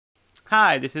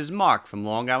Hi, this is Mark from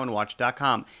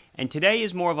LongIslandWatch.com, and today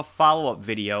is more of a follow-up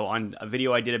video on a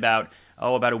video I did about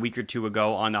a week or two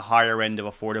ago on the higher end of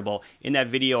affordable. In that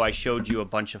video, I showed you a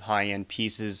bunch of high-end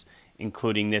pieces,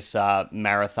 including this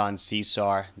Marathon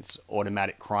Seesaw, this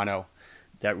automatic chrono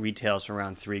that retails for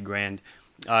around $3,000.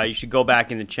 You should go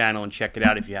back in the channel and check it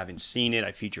out if you haven't seen it.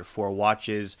 I feature 4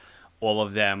 watches. All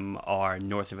of them are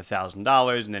north of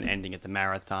 $1,000, and then ending at the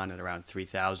Marathon at around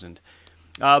 $3,000.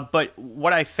 But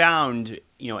what I found,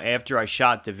 after I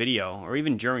shot the video, or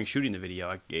even during shooting the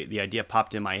video, the idea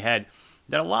popped in my head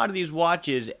that a lot of these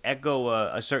watches echo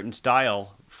a certain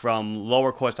style from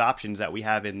lower cost options that we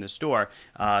have in the store.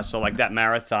 So like that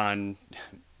Marathon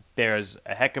bears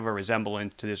a heck of a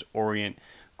resemblance to this Orient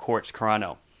Quartz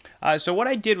Chrono. So what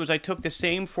I did was I took the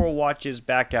same 4 watches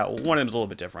back out. Well, one of them is a little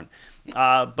bit different,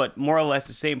 but more or less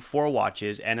the same 4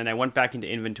 watches. And then I went back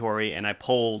into inventory and I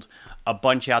pulled a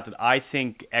bunch out that I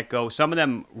think echo. Some of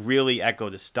them really echo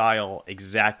the style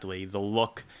exactly, the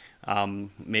look.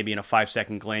 Maybe in a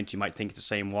 5-second glance, you might think it's the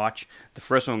same watch. The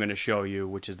first one I'm going to show you,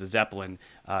 which is the Zeppelin,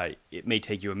 it may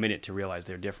take you a minute to realize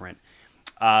they're different.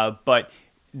 But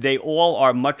they all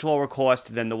are much lower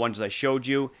cost than the ones I showed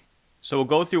you. So we'll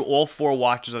go through all 4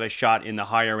 watches that I shot in the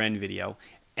higher end video,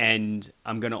 and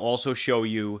I'm going to also show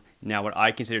you now what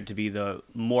I consider to be the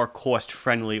more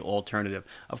cost-friendly alternative.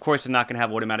 Of course, they're not going to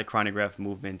have automatic chronograph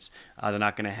movements. They're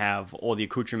not going to have all the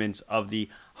accoutrements of the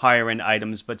higher end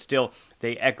items, but still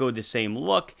they echo the same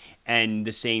look and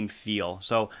the same feel.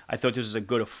 So I thought this was a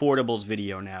good affordables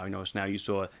video now. So now you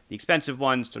saw the expensive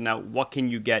ones, so now what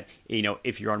can you get,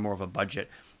 if you're on more of a budget?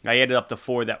 I added up the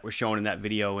 4 that were shown in that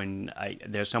video, and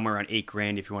they're somewhere around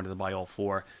 $8,000 if you wanted to buy all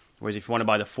 4. Whereas if you want to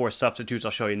buy the 4 substitutes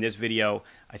I'll show you in this video,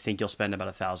 I think you'll spend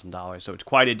about $1,000. So it's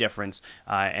quite a difference,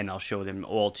 and I'll show them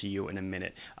all to you in a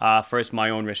minute. First, my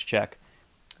own wrist check.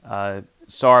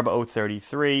 SARB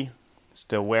 033,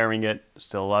 still wearing it,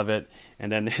 still love it.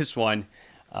 And then this one,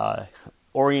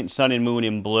 Orient Sun and Moon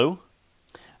in blue.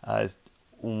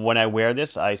 When I wear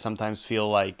this, I sometimes feel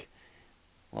like,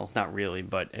 well, not really,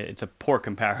 but it's a poor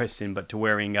comparison, but to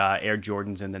wearing Air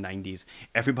Jordans in the 90s.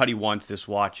 Everybody wants this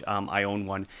watch. I own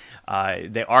one.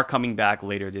 They are coming back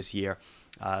later this year,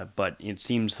 but it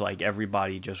seems like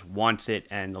everybody just wants it,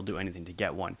 and they'll do anything to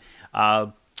get one.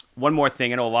 One more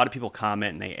thing. I know a lot of people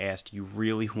comment, and they asked, you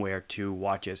really wear 2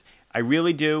 watches? I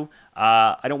really do.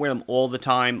 I don't wear them all the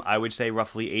time. I would say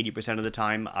roughly 80% of the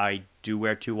time I do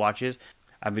wear 2 watches.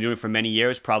 I've been doing it for many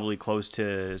years, probably close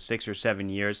to 6 or 7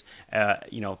 years.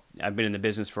 I've been in the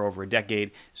business for over a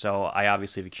decade, so I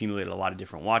obviously have accumulated a lot of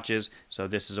different watches. So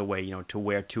this is a way, to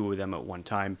wear 2 of them at one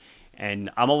time.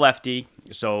 And I'm a lefty,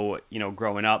 so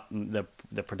growing up, the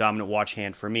predominant watch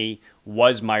hand for me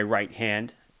was my right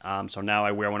hand. So now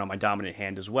I wear one on my dominant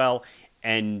hand as well.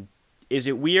 And is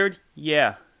it weird?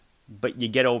 Yeah, but you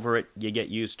get over it, you get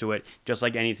used to it, just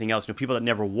like anything else. People that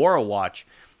never wore a watch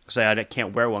say, I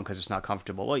can't wear one because it's not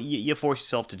comfortable. Well, you force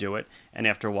yourself to do it, and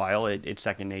after a while, it's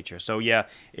second nature. So yeah,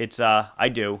 it's I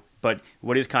do. But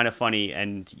what is kind of funny,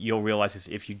 and you'll realize this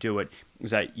if you do it,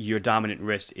 is that your dominant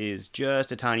wrist is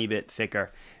just a tiny bit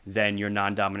thicker than your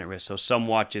non-dominant wrist. So some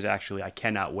watches actually I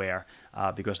cannot wear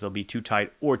because they'll be too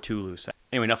tight or too loose.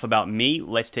 Anyway, enough about me.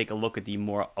 Let's take a look at the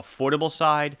more affordable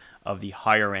side of the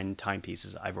higher-end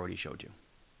timepieces I've already showed you.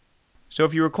 So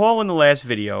if you recall in the last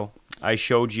video, I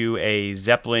showed you a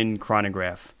Zeppelin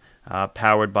chronograph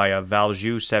powered by a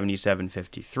Valjoux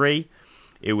 7753.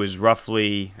 It was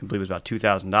roughly, I believe it was about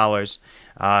 $2,000.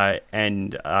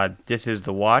 And this is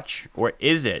the watch, or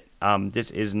is it?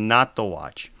 This is not the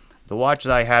watch. The watch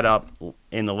that I had up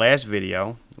in the last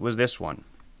video was this one.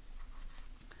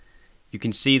 You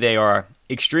can see they are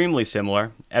extremely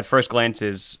similar. At first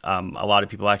glances, a lot of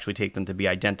people actually take them to be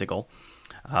identical.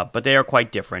 But they are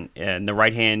quite different. And the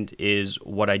right hand is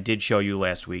what I did show you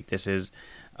last week. This is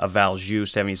a Valjoux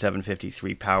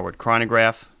 7753 powered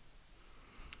chronograph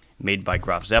made by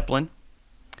Graf Zeppelin.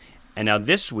 And now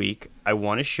this week, I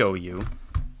want to show you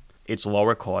its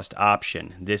lower cost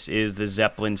option. This is the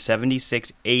Zeppelin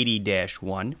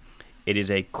 7680-1. It is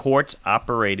a quartz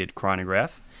operated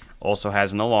chronograph. Also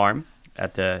has an alarm.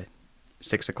 At the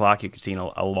 6 o'clock, you can see an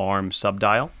alarm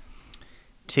subdial.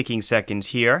 Ticking seconds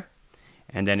here.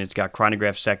 And then it's got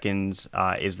chronograph seconds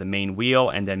is the main wheel,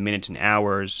 and then minutes and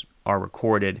hours are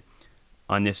recorded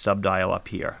on this subdial up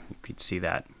here. You can see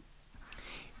that.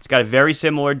 It's got a very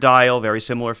similar dial, very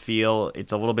similar feel.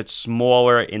 It's a little bit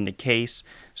smaller in the case.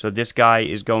 So this guy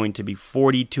is going to be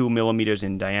 42 millimeters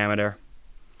in diameter,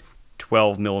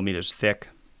 12 millimeters thick.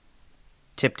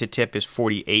 Tip to tip is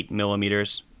 48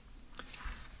 millimeters.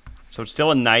 So it's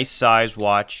still a nice size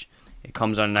watch. It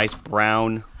comes on a nice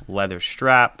brown leather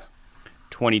strap.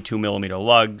 22 millimeter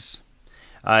lugs.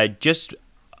 Just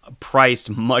priced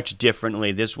much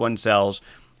differently. This one sells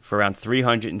for around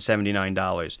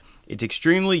 $379. It's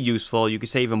extremely useful. You could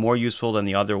say even more useful than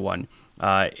the other one.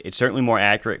 It's certainly more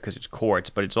accurate because it's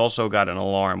quartz, but it's also got an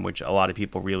alarm, which a lot of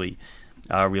people really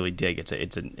dig.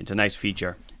 It's a nice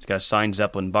feature. It's got a signed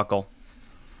Zeppelin buckle,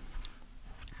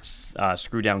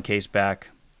 screw down case back,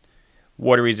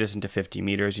 water resistant to 50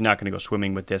 meters. You're not going to go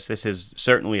swimming with this. This is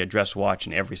certainly a dress watch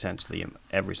in every sense of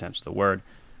the word.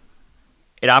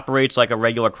 It operates like a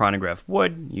regular chronograph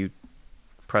would. You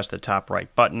press the top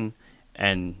right button,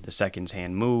 and the seconds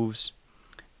hand moves.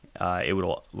 It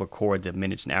will record the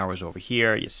minutes and hours over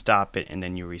here. You stop it, and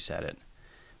then you reset it.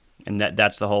 And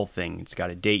that's the whole thing. It's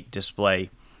got a date display.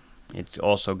 It's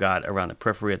also got around the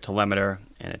periphery a telemeter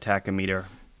and a tachometer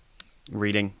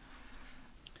reading.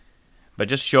 But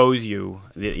just shows you,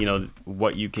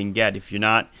 what you can get if you're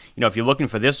not, if you're looking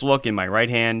for this look in my right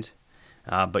hand,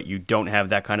 but you don't have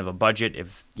that kind of a budget.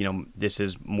 If this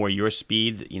is more your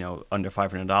speed, under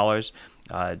 $500,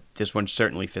 this one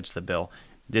certainly fits the bill.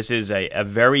 This is a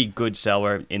very good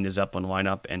seller in the Zeppelin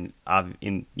lineup, and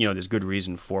there's good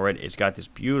reason for it. It's got this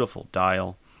beautiful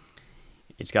dial.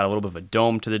 It's got a little bit of a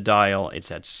dome to the dial. It's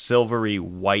that silvery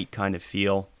white kind of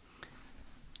feel.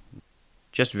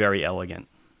 Just very elegant.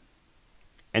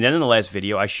 And then in the last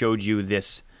video, I showed you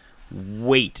this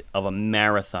weight of a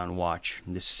marathon watch,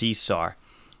 the Seasar,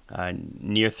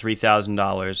 near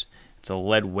 $3,000. It's a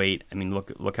lead weight. I mean,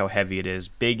 look how heavy it is.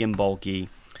 Big and bulky.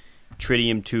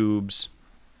 Tritium tubes.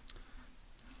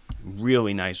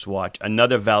 Really nice watch.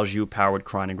 Another Valjoux powered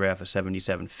chronograph, a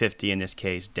 7750 in this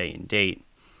case, day and date.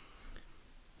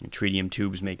 And tritium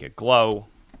tubes make it glow,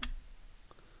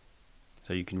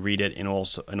 so you can read it in all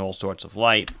sorts of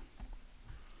light.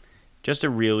 Just a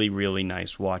really, really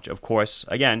nice watch. Of course,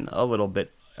 again, a little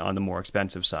bit on the more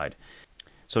expensive side.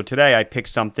 So today I picked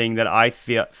something that I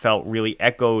felt really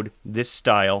echoed this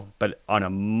style, but on a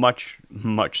much,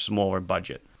 much smaller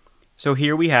budget. So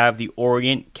here we have the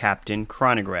Orient Captain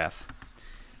chronograph.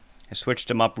 I switched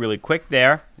them up really quick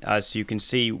there, so you can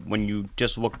see when you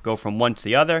just go from one to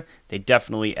the other, they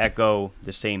definitely echo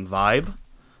the same vibe.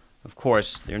 Of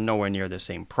course, they're nowhere near the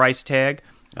same price tag.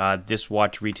 This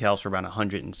watch retails for around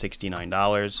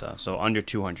 $169, so under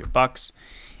 $200.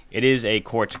 It is a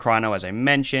quartz chrono, as I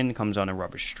mentioned. Comes on a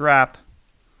rubber strap.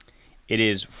 It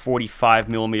is 45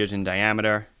 millimeters in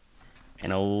diameter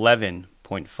and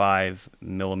 11.5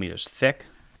 millimeters thick.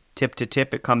 Tip to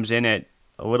tip, it comes in at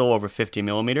a little over 50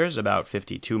 millimeters, about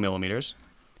 52 millimeters.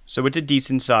 So it's a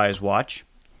decent size watch.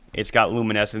 It's got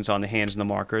luminescence on the hands and the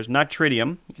markers, not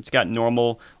tritium. It's got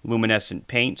normal luminescent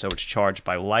paint, so it's charged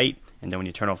by light, and then when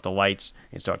you turn off the lights,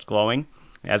 it starts glowing.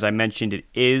 As I mentioned, it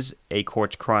is a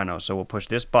quartz chrono, so we'll push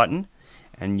this button,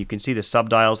 and you can see the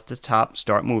subdials at the top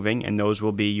start moving, and those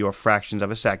will be your fractions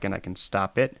of a second. I can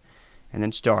stop it and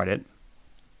then start it.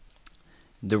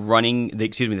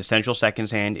 The central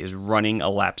seconds hand is running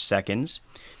elapsed seconds.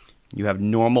 You have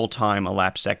normal time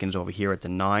elapsed seconds over here at the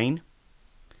 9.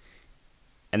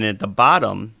 And then at the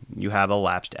bottom, you have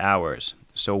elapsed hours.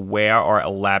 So where are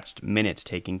elapsed minutes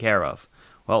taken care of?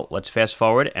 Well, let's fast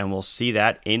forward and we'll see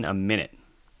that in a minute.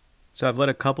 So I've let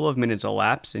a couple of minutes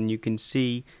elapse, and you can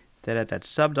see that at that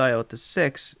subdial at the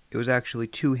 6, it was actually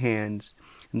 2 hands.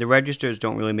 And the registers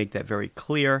don't really make that very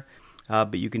clear,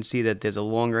 but you can see that there's a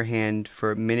longer hand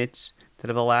for minutes that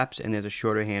have elapsed, and there's a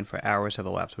shorter hand for hours have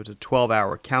elapsed. So it's a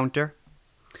 12-hour counter,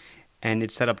 and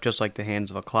it's set up just like the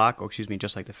hands of a clock,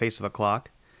 just like the face of a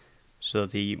clock. So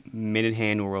the minute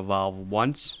hand will revolve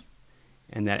once,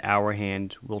 and that hour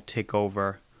hand will tick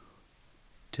over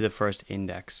to the first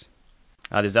index.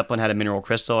 The Zeppelin had a mineral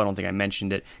crystal. I don't think I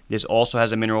mentioned it. This also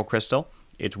has a mineral crystal.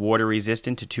 It's water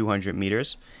resistant to 200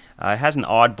 meters. It has an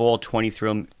oddball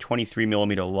 23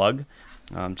 millimeter lug.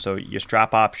 So your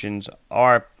strap options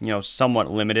are, somewhat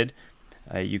limited.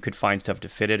 You could find stuff to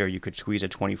fit it, or you could squeeze a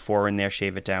 24 in there,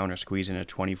 shave it down, or squeeze in a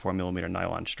 24 millimeter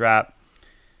nylon strap.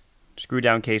 Screw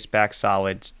down case back,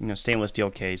 solid, stainless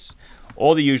steel case.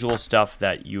 All the usual stuff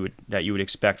that you would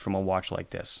expect from a watch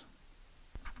like this.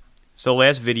 So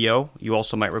last video, you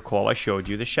also might recall I showed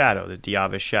you the Shadow, the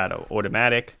Diavis Shadow.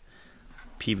 Automatic,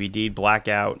 PVD,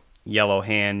 blackout, yellow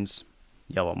hands,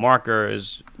 yellow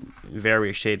markers,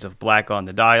 various shades of black on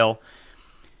the dial.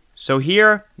 So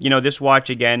here, this watch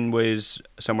again was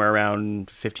somewhere around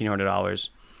 $1,500.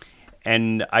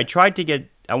 And I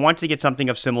wanted to get something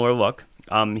of similar look.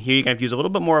 Here you're going to have to use a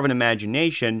little bit more of an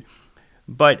imagination,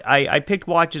 but I picked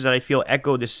watches that I feel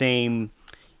echo the same,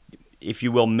 if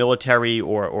you will, military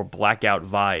or blackout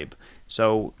vibe.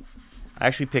 So I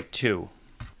actually picked 2.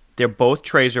 They're both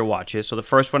Trezor watches. So the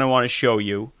first one I want to show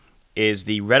you is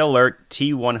the Red Alert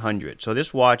T100. So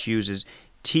this watch uses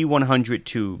T100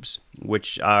 tubes,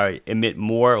 which emit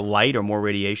more light or more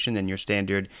radiation than your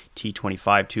standard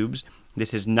T25 tubes.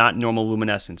 This is not normal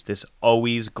luminescence. This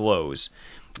always glows.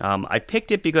 I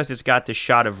picked it because it's got the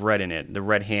shot of red in it, the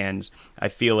red hands. I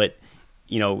feel it,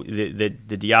 you know, the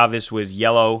Diavis was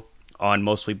yellow on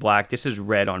mostly black. This is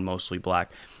red on mostly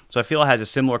black. So I feel it has a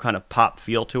similar kind of pop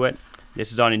feel to it.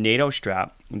 This is on a NATO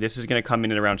strap. This is going to come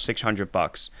in at around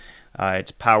 $600.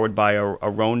 It's powered by a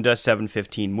Ronda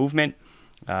 715 movement.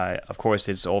 Of course,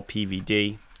 it's all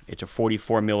PVD. It's a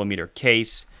 44 millimeter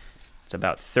case. It's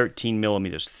about 13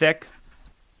 millimeters thick.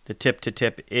 The tip to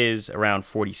tip is around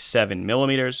 47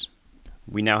 millimeters.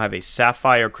 We now have a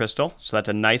sapphire crystal, so that's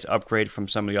a nice upgrade from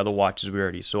some of the other watches we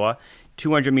already saw.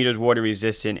 200 meters water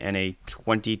resistant and a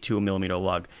 22 millimeter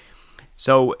lug.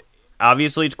 So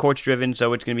obviously it's quartz driven,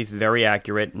 so it's going to be very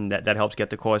accurate, and that helps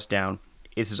get the cost down.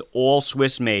 This is all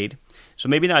Swiss made, so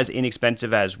maybe not as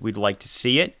inexpensive as we'd like to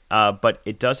see it, but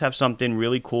it does have something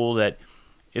really cool that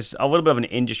is a little bit of an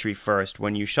industry first.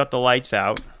 When you shut the lights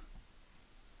out,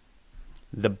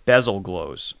 the bezel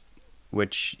glows,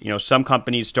 which, you know, some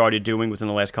companies started doing within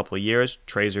the last couple of years.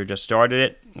 Trazer just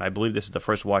started it. I believe this is the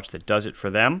first watch that does it for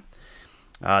them.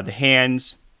 The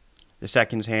hands, the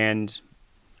seconds hand,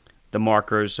 the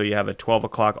markers, so you have a 12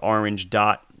 o'clock orange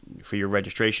dot for your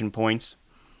registration points.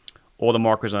 All the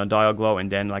markers on the dial glow, and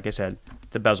then, like I said,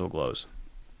 the bezel glows.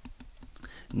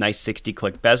 Nice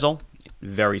 60-click bezel,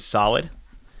 very solid.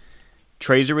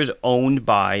 Trazer is owned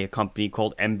by a company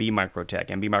called MB Microtech.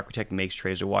 MB Microtech makes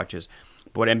Trazer watches.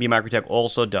 But what MB Microtech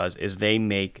also does is they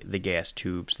make the gas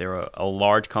tubes. They're a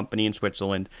large company in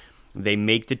Switzerland. They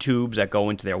make the tubes that go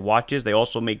into their watches. They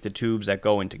also make the tubes that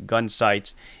go into gun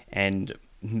sights and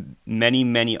many,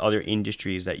 many other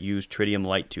industries that use tritium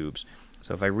light tubes.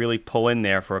 So if I really pull in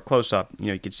there for a close-up, you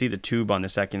know, you can see the tube on the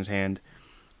seconds hand.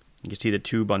 You can see the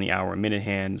tube on the hour and minute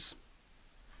hands.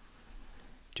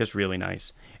 Just really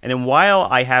nice. And then while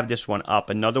I have this one up,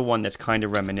 another one that's kind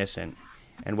of reminiscent,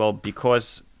 and well,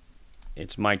 because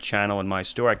it's my channel and my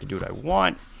store, I can do what I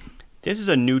want. This is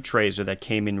a new Trazer that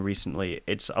came in recently.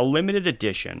 It's a limited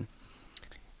edition.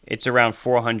 It's around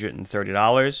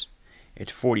 $430.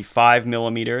 It's 45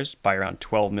 millimeters by around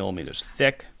 12 millimeters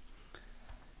thick.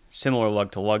 Similar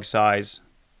lug to lug size.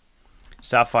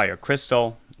 Sapphire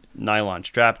crystal, nylon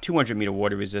strap, 200 meter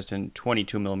water resistant,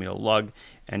 22 millimeter lug,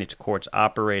 and it's quartz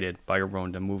operated by a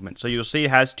Ronda movement. So you'll see it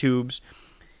has tubes.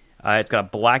 It's got a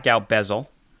blackout bezel.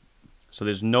 So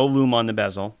there's no lume on the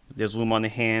bezel. There's lume on the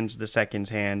hands, the seconds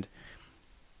hand,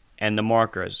 and the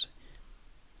markers.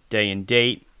 Day and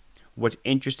date. What's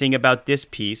interesting about this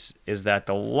piece is that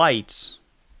the lights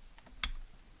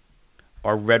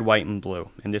are red, white, and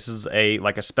blue. And this is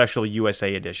like a special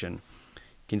USA edition.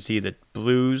 You can see the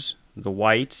blues, the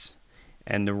whites,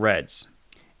 and the reds.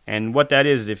 And what that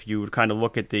is, if you would kind of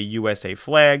look at the USA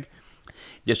flag,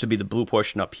 this would be the blue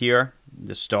portion up here,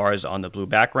 the stars on the blue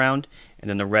background, and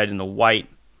then the red and the white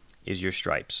is your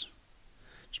stripes.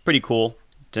 It's pretty cool.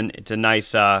 It's a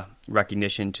nice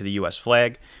recognition to the US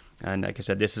flag. And like I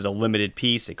said, this is a limited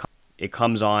piece. It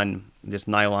comes on this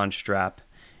nylon strap,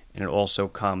 and it also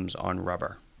comes on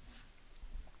rubber.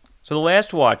 So the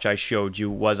last watch I showed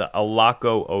you was a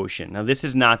Laco Ocean. Now this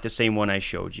is not the same one I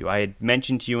showed you. I had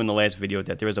mentioned to you in the last video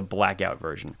that there is a blackout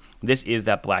version. This is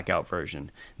that blackout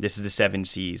version. This is the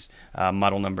 7Cs,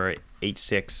 model number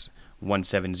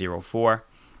 861704,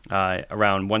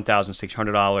 around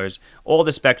 $1,600. All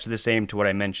the specs are the same to what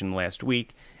I mentioned last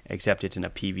week, except it's in a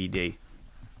PVD.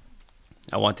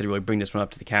 I wanted to really bring this one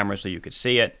up to the camera so you could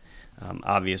see it.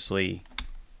 Obviously,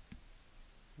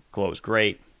 glows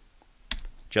great,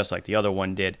 just like the other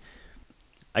one did.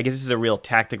 I guess this is a real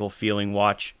tactical feeling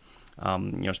watch. You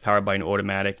know, it's powered by an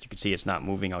automatic. You can see it's not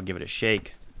moving. I'll give it a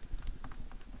shake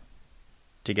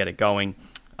to get it going.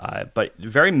 But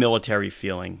very military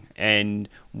feeling. And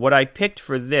what I picked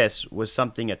for this was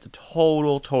something at the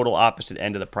total opposite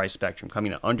end of the price spectrum,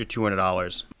 coming at under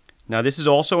 $200. Now this is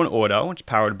also an auto. It's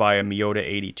powered by a Miyota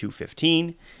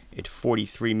 8215. It's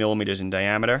 43 millimeters in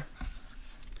diameter.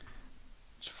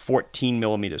 It's 14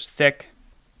 millimeters thick.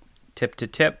 Tip to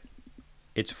tip,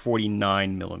 it's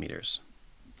 49 millimeters.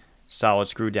 Solid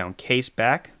screw down case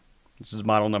back. This is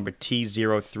model number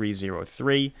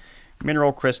T0303.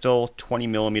 Mineral crystal, 20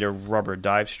 millimeter rubber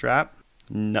dive strap.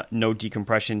 No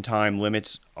decompression time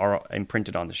limits are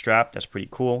imprinted on the strap. That's pretty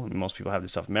cool. I mean, most people have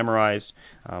this stuff memorized,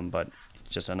 but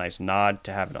it's just a nice nod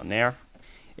to have it on there.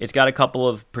 It's got a couple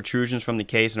of protrusions from the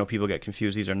case. I know people get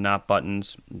confused. These are not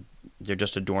buttons. They're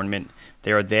just adornment.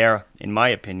 They are there, in my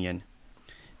opinion,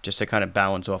 just to kind of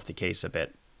balance off the case a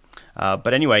bit.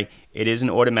 But anyway, it is an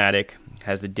automatic.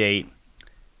 has the date.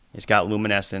 It's got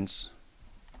luminescence,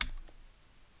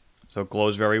 so it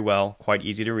glows very well, quite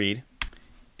easy to read.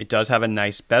 It does have a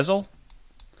nice bezel.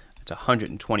 It's a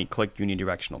 120 click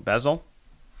unidirectional bezel.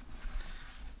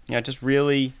 Just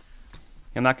really,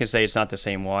 I'm not going to say it's not the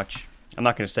same watch. I'm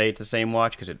not going to say it's the same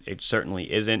watch because it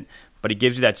certainly isn't, but it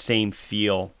gives you that same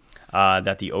feel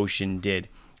that the Ocean did,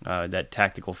 that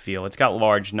tactical feel. It's got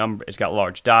large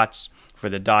dots for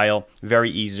the dial, very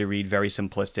easy to read, very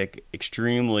simplistic,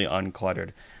 extremely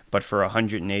uncluttered. But for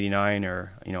 $189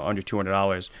 or under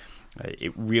 $200,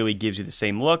 it really gives you the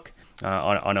same look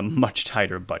on a much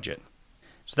tighter budget.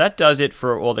 So that does it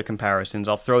for all the comparisons.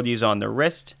 I'll throw these on the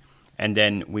wrist, and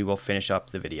then we will finish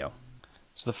up the video.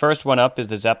 So the first one up is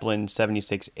the Zeppelin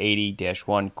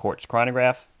 7680-1 quartz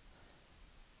chronograph.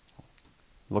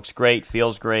 Looks great,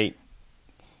 feels great.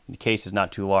 The case is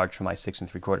not too large for my 6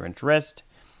 3/4 inch wrist.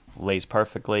 Lays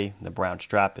perfectly. The brown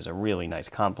strap is a really nice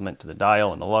complement to the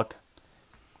dial and the look.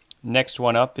 Next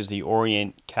one up is the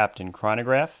Orient Captain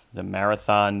chronograph, the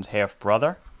Marathon's half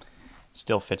brother.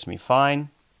 Still fits me fine.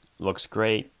 Looks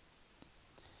great.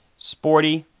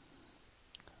 Sporty.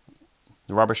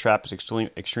 The rubber strap is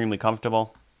extremely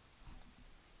comfortable.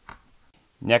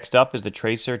 Next up is the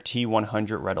Tracer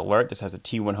T100 Red Alert. This has the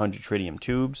T100 tritium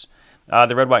tubes.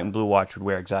 The red, white, and blue watch would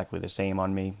wear exactly the same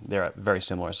on me. They're very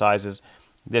similar sizes.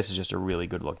 This is just a really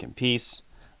good looking piece.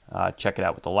 Check it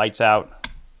out with the lights out.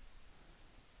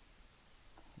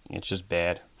 It's just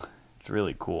bad. It's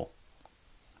really cool.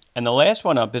 And the last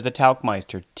one up is the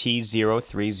Tauchmeister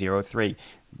T0303.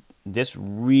 This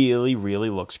really, really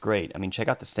looks great. I mean, check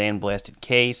out the sandblasted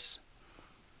case.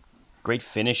 Great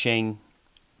finishing.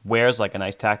 Wears like a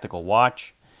nice tactical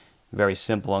watch. Very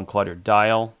simple, uncluttered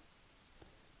dial.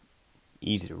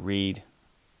 Easy to read.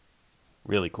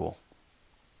 Really cool.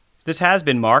 This has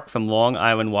been Mark from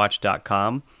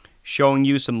LongIslandWatch.com, showing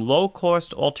you some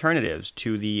low-cost alternatives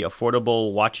to the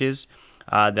affordable watches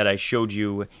that I showed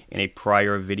you in a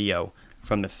prior video,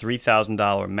 from the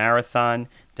 $3,000 Marathon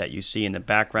that you see in the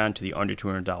background to the under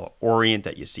 $200 Orient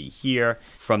that you see here,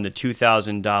 from the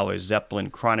 $2,000 Zeppelin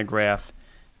chronograph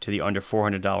to the under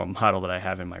 $400 model that I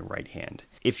have in my right hand.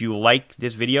 If you like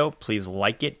this video, please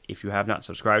like it. If you have not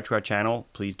subscribed to our channel,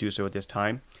 please do so at this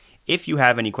time. If you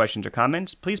have any questions or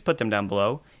comments, please put them down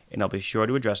below, and I'll be sure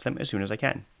to address them as soon as I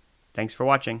can. Thanks for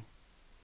watching.